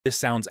This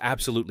sounds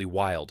absolutely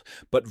wild,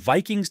 but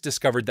Vikings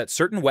discovered that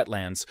certain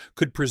wetlands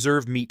could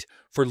preserve meat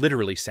for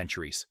literally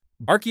centuries.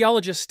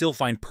 Archaeologists still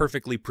find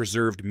perfectly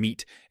preserved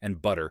meat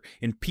and butter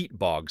in peat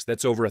bogs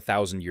that's over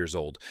 1,000 years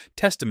old,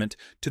 testament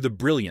to the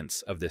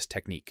brilliance of this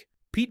technique.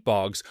 Peat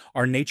bogs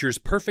are nature's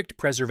perfect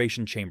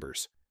preservation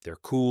chambers. They're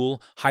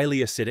cool, highly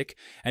acidic,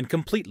 and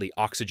completely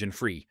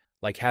oxygen-free,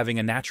 like having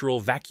a natural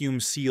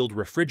vacuum-sealed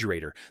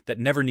refrigerator that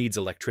never needs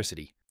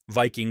electricity.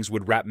 Vikings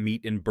would wrap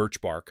meat in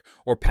birch bark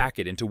or pack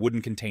it into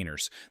wooden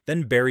containers,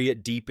 then bury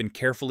it deep in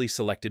carefully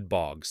selected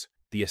bogs.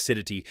 The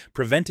acidity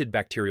prevented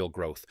bacterial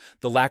growth,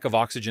 the lack of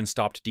oxygen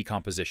stopped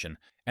decomposition,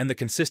 and the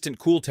consistent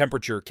cool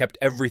temperature kept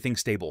everything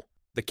stable.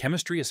 The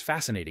chemistry is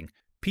fascinating.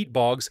 Peat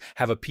bogs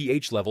have a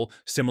pH level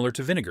similar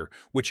to vinegar,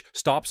 which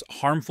stops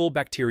harmful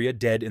bacteria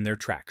dead in their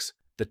tracks.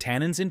 The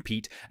tannins in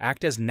peat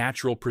act as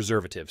natural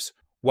preservatives,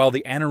 while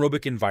the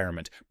anaerobic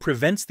environment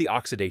prevents the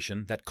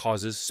oxidation that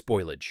causes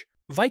spoilage.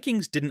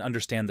 Vikings didn't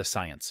understand the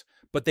science,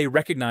 but they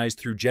recognized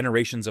through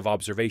generations of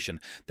observation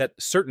that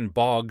certain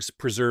bogs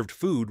preserved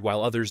food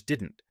while others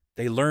didn't.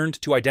 They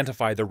learned to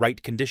identify the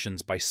right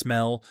conditions by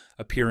smell,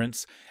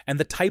 appearance, and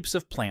the types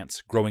of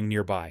plants growing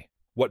nearby.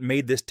 What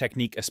made this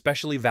technique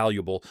especially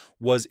valuable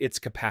was its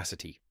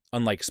capacity.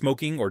 Unlike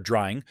smoking or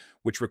drying,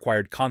 which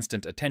required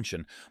constant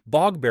attention,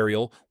 bog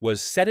burial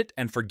was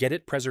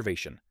set-it-and-forget-it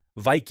preservation.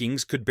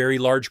 Vikings could bury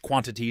large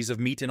quantities of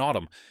meat in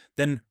autumn,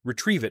 then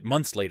retrieve it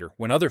months later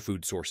when other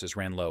food sources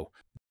ran low.